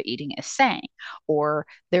that way of eating is saying. Or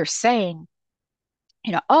they're saying,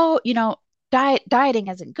 oh, dieting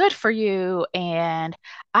isn't good for you. And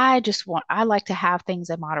I like to have things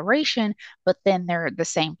in moderation. But then they're the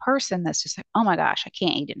same person that's just like, oh my gosh, I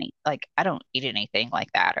can't eat like, I don't eat anything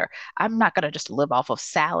like that. Or I'm not going to just live off of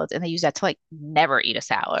salads. And they use that to like never eat a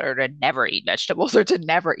salad, or to never eat vegetables, or to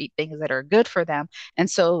never eat things that are good for them. And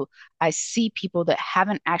so I see people that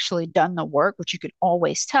haven't actually done the work, which you can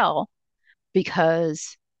always tell,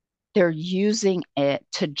 because they're using it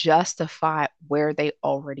to justify where they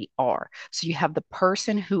already are. So you have the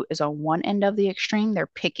person who is on one end of the extreme, they're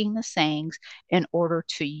picking the sayings in order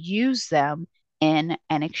to use them in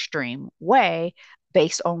an extreme way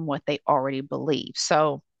based on what they already believe.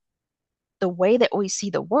 So the way that we see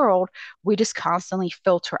the world, we just constantly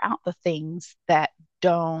filter out the things that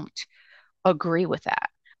don't agree with that,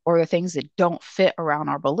 or the things that don't fit around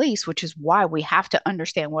our beliefs, which is why we have to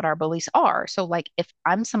understand what our beliefs are. So, like, if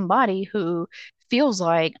I'm somebody who feels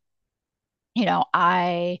like,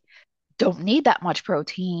 I don't need that much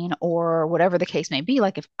protein, or whatever the case may be,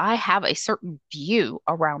 like if I have a certain view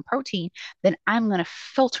around protein, then I'm going to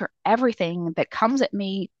filter everything that comes at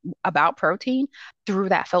me about protein through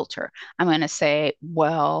that filter. I'm going to say,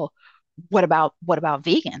 well, what about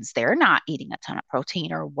vegans? They're not eating a ton of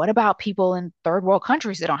protein. Or what about people in third world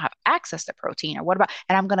countries that don't have access to protein? Or what about,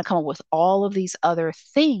 and I'm going to come up with all of these other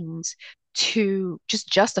things to just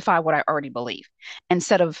justify what I already believe,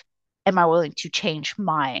 instead of, am I willing to change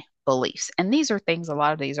my beliefs? And these are things, a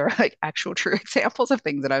lot of these are like actual true examples of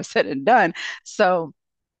things that I've said and done. So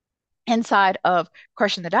inside of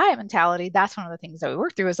crushing the diet mentality, that's one of the things that we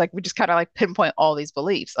work through, is like we just kind of like pinpoint all these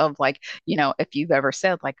beliefs of, like, if you've ever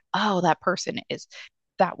said like, oh,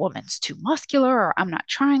 that woman's too muscular, or I'm not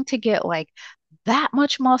trying to get like that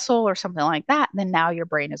much muscle, or something like that, then now your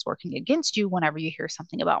brain is working against you whenever you hear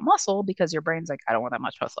something about muscle, because your brain's like, I don't want that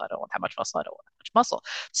much muscle, I don't want that much muscle, I don't want that much muscle.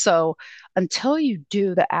 So until you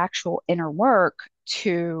do the actual inner work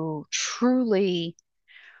to truly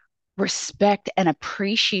respect and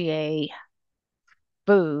appreciate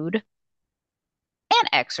food and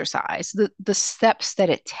exercise, the steps that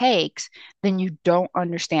it takes, then you don't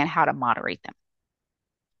understand how to moderate them.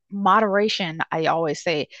 Moderation, I always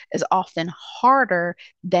say, is often harder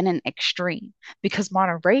than an extreme, because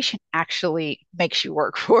moderation actually makes you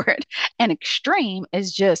work for it. An extreme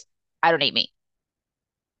is just, I don't eat meat.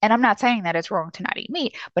 And I'm not saying that it's wrong to not eat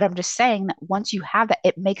meat, but I'm just saying that once you have that,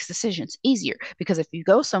 it makes decisions easier. Because if you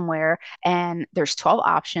go somewhere and there's 12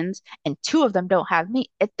 options and two of them don't have meat,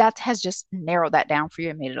 that has just narrowed that down for you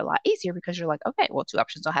and made it a lot easier, because you're like, okay, well, two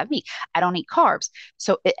options don't have meat. I don't eat carbs.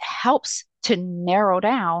 So it helps to narrow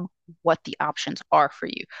down what the options are for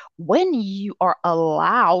you. When you are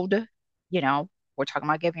allowed, you know, we're talking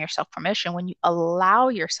about giving yourself permission, when you allow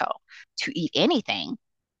yourself to eat anything,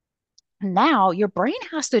 now your brain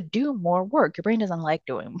has to do more work. Your brain doesn't like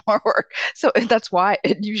doing more work. So that's why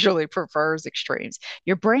it usually prefers extremes.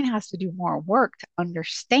 Your brain has to do more work to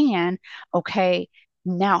understand, okay,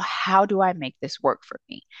 now how do I make this work for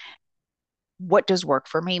me? What does work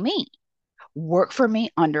for me mean? Work for me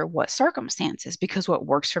under what circumstances? Because what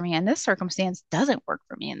works for me in this circumstance doesn't work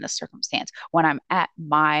for me in this circumstance. When I'm at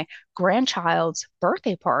my grandchild's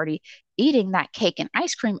birthday party, eating that cake and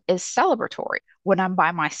ice cream is celebratory. When I'm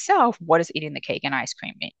by myself, what does eating the cake and ice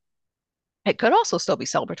cream mean? It could also still be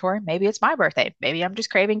celebratory. Maybe it's my birthday. Maybe I'm just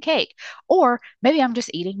craving cake. Or maybe I'm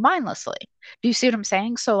just eating mindlessly. Do you see what I'm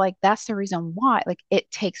saying? So, like, that's the reason why, like,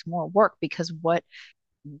 it takes more work because what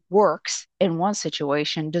works in one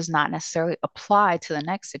situation does not necessarily apply to the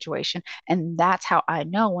next situation. And that's how I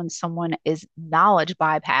know when someone is knowledge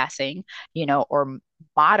bypassing, or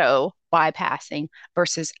motto bypassing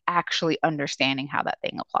versus actually understanding how that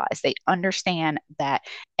thing applies. They understand that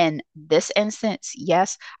in this instance,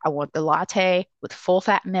 yes, I want the latte with full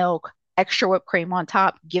fat milk, extra whipped cream on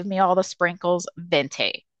top, give me all the sprinkles,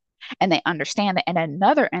 venti. And they understand that in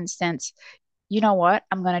another instance, you know what?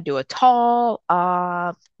 I'm going to do a tall,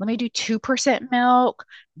 let me do 2% milk,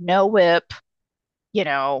 no whip, you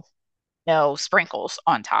know, no sprinkles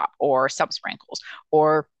on top or some sprinkles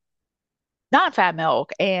or non-fat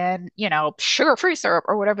milk and, sugar-free syrup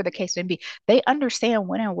or whatever the case may be. They understand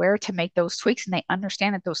when and where to make those tweaks and they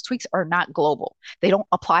understand that those tweaks are not global. They don't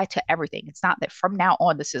apply to everything. It's not that from now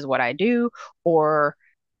on, this is what I do or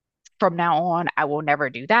from now on, I will never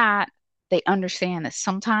do that. They understand that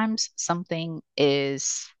sometimes something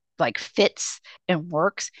is like fits and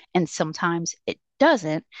works, and sometimes it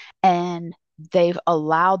doesn't. And they've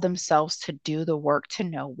allowed themselves to do the work to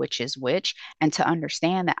know which is which and to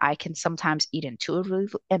understand that I can sometimes eat intuitively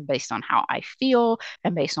and based on how I feel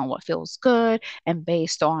and based on what feels good and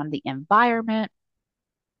based on the environment.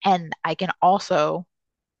 And I can also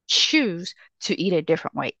choose to eat a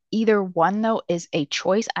different way. Either one, though, is a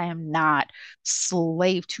choice. I am not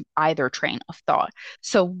slave to either train of thought.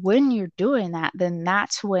 So when you're doing that, then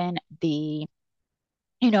that's when the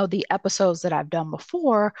episodes that I've done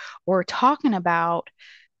before were talking about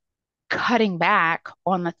cutting back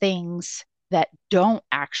on the things that don't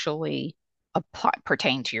actually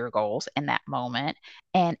pertain to your goals in that moment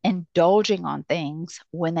and indulging on things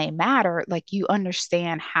when they matter, like you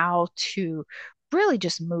understand how to really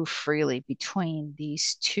just move freely between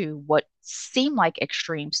these two, what seem like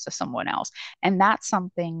extremes to someone else. And that's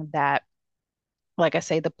something that, like I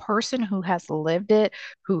say, the person who has lived it,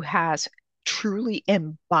 who has truly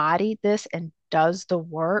embodied this and does the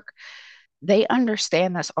work, they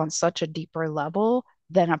understand this on such a deeper level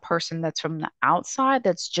than a person that's from the outside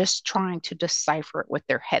that's just trying to decipher it with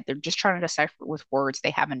their head. They're just trying to decipher it with words.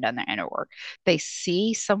 They haven't done their inner work. They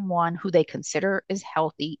see someone who they consider is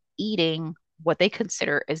healthy eating what they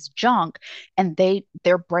consider is junk, and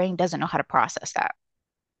their brain doesn't know how to process that.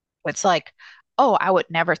 It's like, oh, I would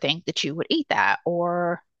never think that you would eat that.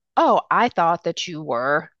 Or, oh, I thought that you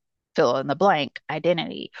were fill in the blank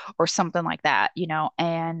identity or something like that,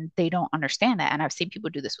 and they don't understand that. And I've seen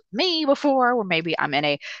people do this with me before, where maybe I'm in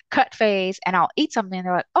a cut phase and I'll eat something and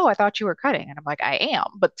they're like, oh, I thought you were cutting. And I'm like, I am.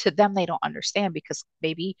 But to them, they don't understand because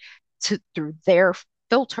maybe through their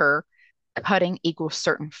filter, cutting equals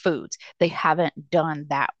certain foods. They haven't done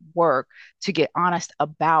that work to get honest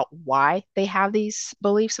about why they have these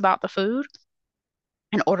beliefs about the food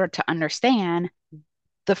in order to understand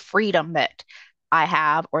the freedom that I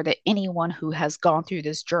have or that anyone who has gone through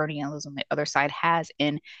this journey and lives on the other side has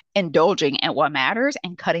in indulging in what matters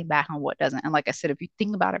and cutting back on what doesn't. And like I said, if you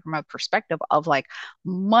think about it from a perspective of like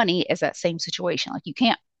money is that same situation. Like you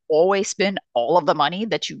can't always spend all of the money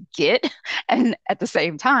that you get. And at the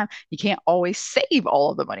same time, you can't always save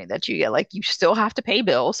all of the money that you get. Like you still have to pay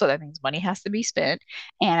bills. So that means money has to be spent.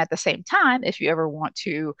 And at the same time, if you ever want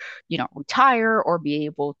to retire or be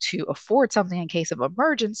able to afford something in case of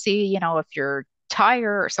emergency, if you're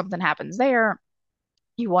tire or something happens there,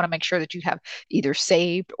 you want to make sure that you have either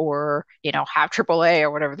saved or, have AAA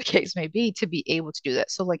or whatever the case may be to be able to do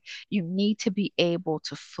that. So, like, you need to be able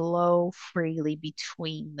to flow freely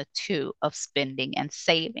between the two of spending and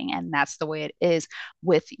saving. And that's the way it is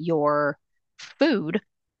with your food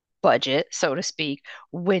budget, so to speak,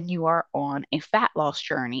 when you are on a fat loss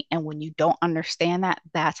journey. And when you don't understand that,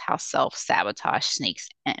 that's how self sabotage sneaks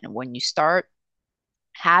in. When you start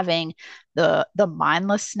having the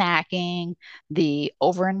mindless snacking, the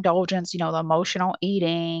overindulgence, the emotional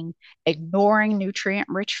eating, ignoring nutrient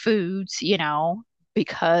rich foods,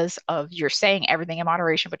 because of you're saying everything in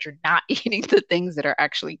moderation, but you're not eating the things that are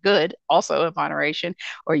actually good also in moderation,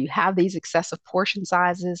 or you have these excessive portion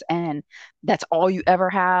sizes and that's all you ever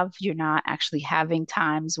have. You're not actually having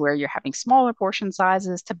times where you're having smaller portion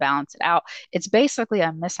sizes to balance it out. It's basically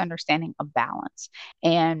a misunderstanding of balance.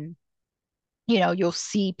 And you'll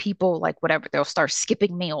see people like whatever, they'll start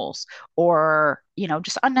skipping meals or,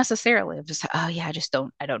 just unnecessarily, just, oh yeah,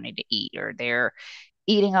 I don't need to eat, or they're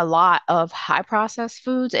eating a lot of high processed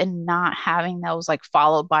foods and not having those like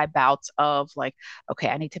followed by bouts of like, okay,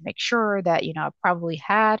 I need to make sure that, I've probably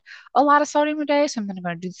had a lot of sodium a day. So I'm going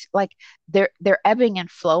to do this. Like they're ebbing and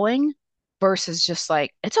flowing versus just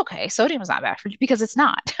like, it's okay. Sodium is not bad for you because it's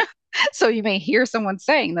not. So you may hear someone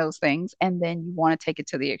saying those things and then you want to take it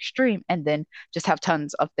to the extreme and then just have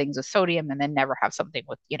tons of things with sodium and then never have something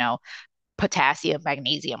with, potassium,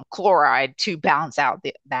 magnesium, chloride to balance out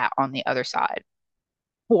that on the other side,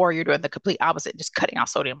 or you're doing the complete opposite, just cutting out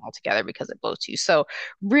sodium altogether because it bloats you. So,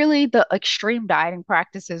 really, the extreme dieting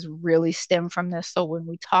practices really stem from this. So, when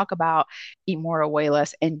we talk about eat more or weigh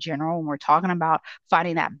less in general, when we're talking about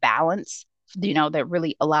finding that balance, that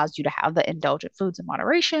really allows you to have the indulgent foods in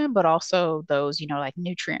moderation, but also those, like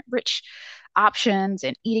nutrient rich options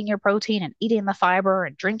and eating your protein and eating the fiber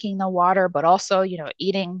and drinking the water, but also,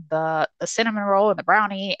 eating the cinnamon roll and the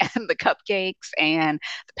brownie and the cupcakes and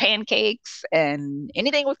the pancakes and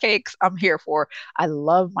anything with cakes, I'm here for. I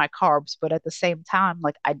love my carbs, but at the same time,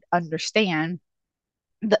 like I understand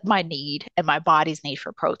that my need and my body's need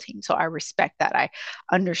for protein. So I respect that. I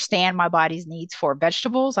understand my body's needs for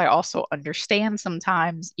vegetables. I also understand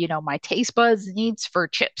sometimes, my taste buds needs for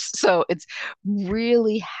chips. So it's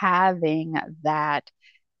really having that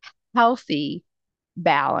healthy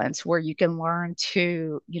balance where you can learn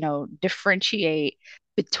to, differentiate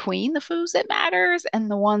between the foods that matters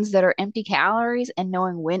and the ones that are empty calories, and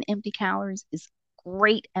knowing when empty calories is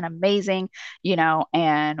great and amazing,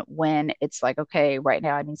 and when it's like, okay, right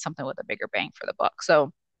now I need something with a bigger bang for the buck.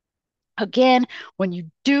 So again, when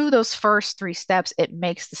you do those first three steps, it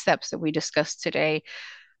makes the steps that we discussed today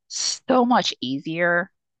so much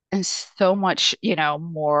easier and so much,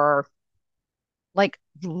 more like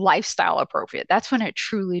lifestyle appropriate. That's when it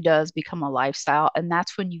truly does become a lifestyle. And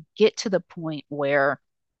that's when you get to the point where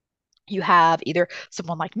you have either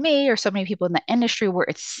someone like me or so many people in the industry where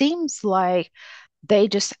it seems like they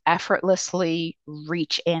just effortlessly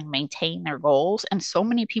reach and maintain their goals. And so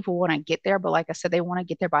many people want to get there, but like I said, they want to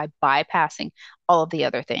get there by bypassing all of the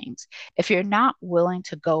other things. If you're not willing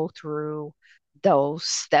to go through those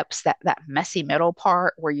steps, that messy middle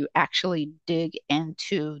part where you actually dig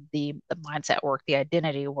into the mindset work, the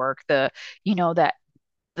identity work, that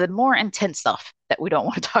the more intense stuff that we don't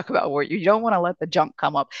want to talk about, where you don't want to let the junk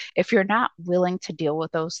come up. If you're not willing to deal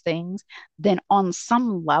with those things, then on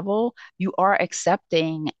some level, you are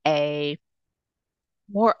accepting a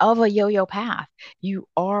more of a yo-yo path. You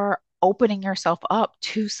are opening yourself up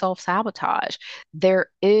to self-sabotage. There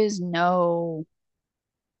is no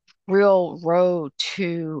real road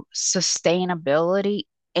to sustainability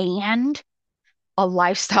and a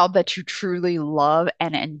lifestyle that you truly love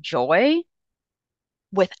and enjoy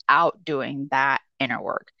without doing that inner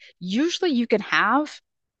work. Usually you can have,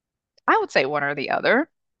 I would say one or the other.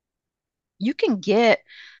 You can get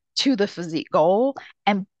to the physique goal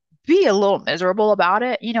and be a little miserable about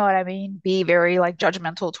it. You know what I mean? Be very like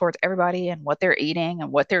judgmental towards everybody and what they're eating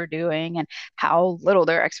and what they're doing and how little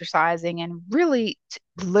they're exercising, and really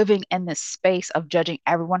living in this space of judging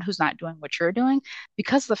everyone who's not doing what you're doing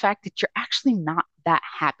because of the fact that you're actually not that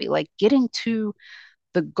happy. Like getting to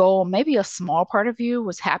the goal, maybe a small part of you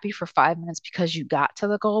was happy for 5 minutes because you got to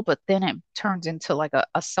the goal, but then it turns into like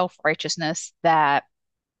a self-righteousness that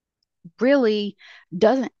really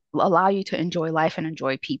doesn't allow you to enjoy life and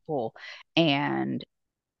enjoy people and,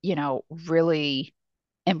 really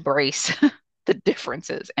embrace the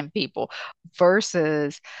differences in people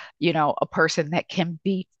versus, a person that can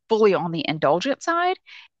be fully on the indulgent side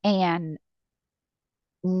and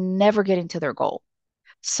never getting to their goal.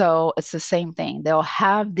 So it's the same thing. They'll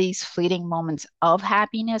have these fleeting moments of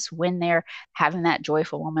happiness when they're having that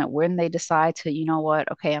joyful moment, when they decide to, you know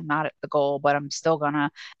what, okay, I'm not at the goal, but I'm still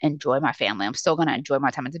gonna enjoy my family. I'm still gonna enjoy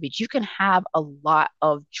my time at the beach. You can have a lot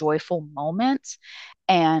of joyful moments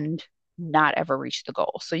and not ever reach the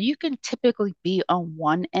goal. So you can typically be on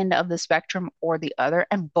one end of the spectrum or the other,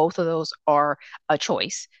 and both of those are a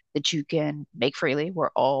choice that you can make freely.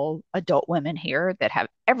 We're all adult women here that have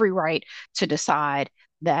every right to decide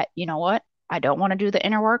that, you know what, I don't want to do the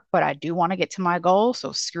inner work, but I do want to get to my goal.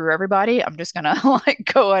 So screw everybody. I'm just gonna like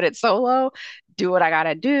go at it solo, do what I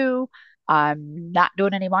gotta do. I'm not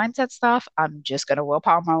doing any mindset stuff. I'm just going to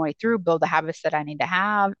willpower my way through, build the habits that I need to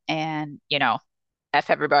have, and, F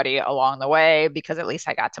everybody along the way because at least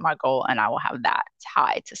I got to my goal and I will have that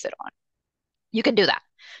high to sit on. You can do that.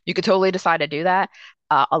 You could totally decide to do that.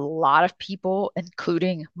 A lot of people,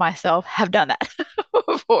 including myself, have done that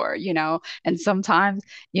before, and sometimes,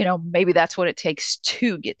 maybe that's what it takes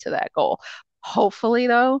to get to that goal. Hopefully,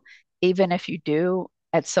 though, even if you do,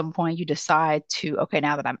 at some point you decide to, okay,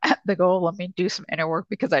 now that I'm at the goal, let me do some inner work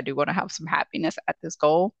because I do want to have some happiness at this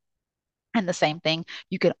goal. And the same thing,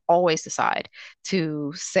 you can always decide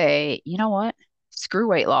to say, you know what, screw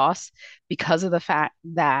weight loss because of the fact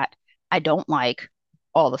that I don't like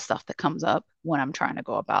all the stuff that comes up when I'm trying to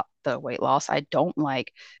go about the weight loss. I don't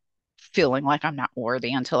like feeling like I'm not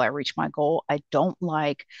worthy until I reach my goal. I don't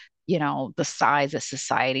like, the size that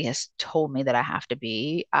society has told me that I have to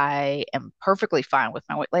be. I am perfectly fine with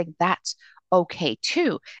my weight. Like that's okay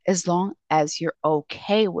too, as long as you're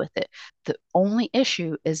okay with it. The only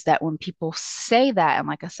issue is that when people say that, and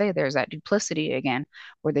like I say, there's that duplicity again,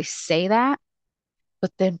 where they say that,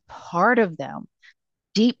 but then part of them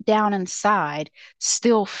deep down inside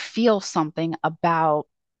still feel something about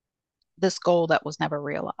this goal that was never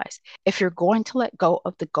realized. If you're going to let go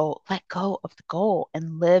of the goal, let go of the goal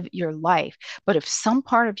and live your life. But if some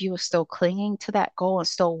part of you is still clinging to that goal and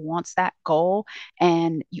still wants that goal,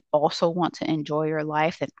 and you also want to enjoy your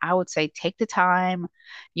life, then I would say take the time.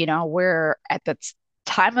 We're at the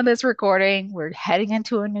time of this recording, we're heading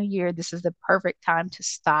into a new year. This is the perfect time to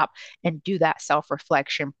stop and do that self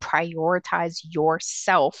reflection, prioritize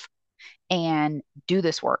yourself, and do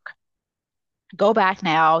this work. Go back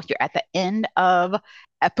now. You're at the end of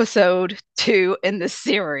episode 2 in the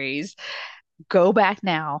series. Go back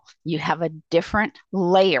now. You have a different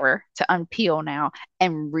layer to unpeel now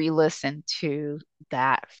and re-listen to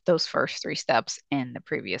those first 3 steps in the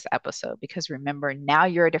previous episode. Because remember, now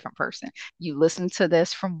you're a different person. You listen to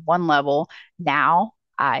this from one level. Now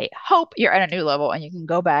I hope you're at a new level and you can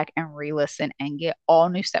go back and re-listen and get all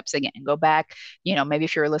new steps again. Go back, maybe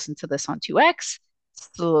if you're listening to this on 2x,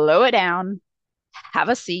 slow it down, have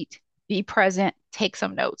a seat, be present, take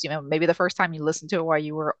some notes. Maybe the first time you listened to it while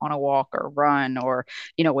you were on a walk or run or,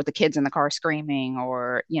 with the kids in the car screaming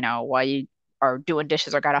or, while you are doing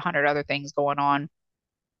dishes or got 100 other things going on.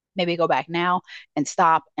 Maybe go back now and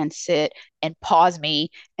stop and sit and pause me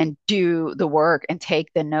and do the work and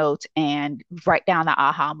take the notes and write down the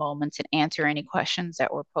aha moments and answer any questions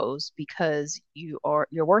that were posed because you're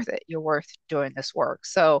worth it. You're worth doing this work.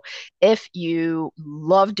 So if you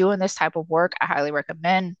love doing this type of work, I highly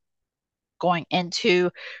recommend going into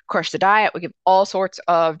Crush the Diet. We give all sorts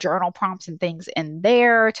of journal prompts and things in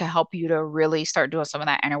there to help you to really start doing some of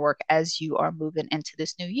that inner work as you are moving into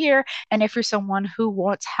this new year. And if you're someone who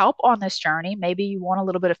wants help on this journey, maybe you want a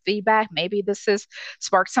little bit of feedback, maybe this has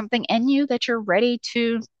sparked something in you that you're ready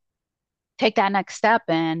to take that next step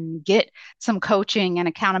and get some coaching and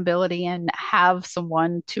accountability and have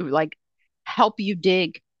someone to like help you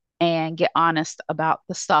dig and get honest about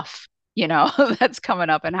the stuff, that's coming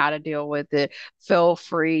up and how to deal with it. Feel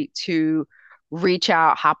free to reach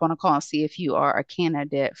out, hop on a call and see if you are a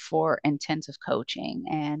candidate for intensive coaching.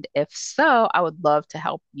 And if so, I would love to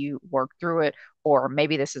help you work through it. Or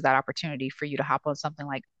maybe this is that opportunity for you to hop on something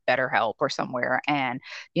like BetterHelp or somewhere and,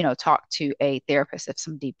 talk to a therapist if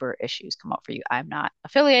some deeper issues come up for you. I'm not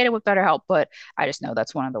affiliated with BetterHelp, but I just know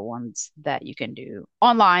that's one of the ones that you can do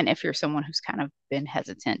online if you're someone who's kind of been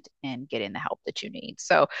hesitant in getting the help that you need.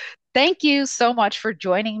 So thank you so much for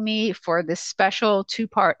joining me for this special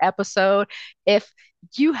 2-part episode. If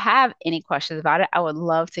you have any questions about it, I would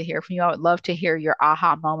love to hear from you. I would love to hear your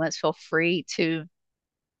aha moments. Feel free to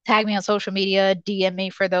tag me on social media, DM me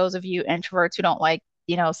for those of you introverts who don't like,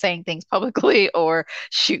 saying things publicly, or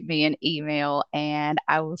shoot me an email. And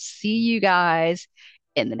I will see you guys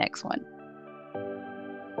in the next one.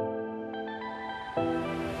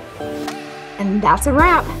 And that's a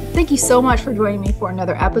wrap. Thank you so much for joining me for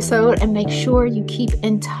another episode, and make sure you keep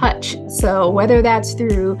in touch. So whether that's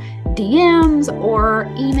through DMs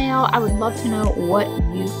or email, I would love to know what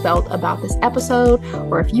you felt about this episode,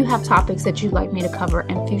 or if you have topics that you'd like me to cover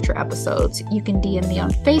in future episodes. You can DM me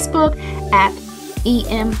on Facebook at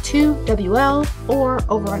EM2WL or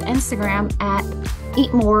over on Instagram at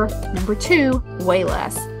Eat More 2 Way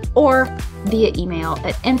Less, or via email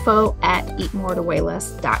at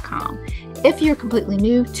info@eatmoretowayless.com. If you're completely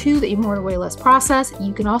new to the Eat More to Way Less process,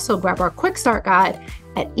 you can also grab our quick start guide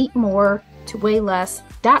at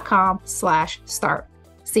eatmoretowayless.com/start.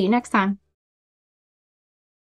 See you next time.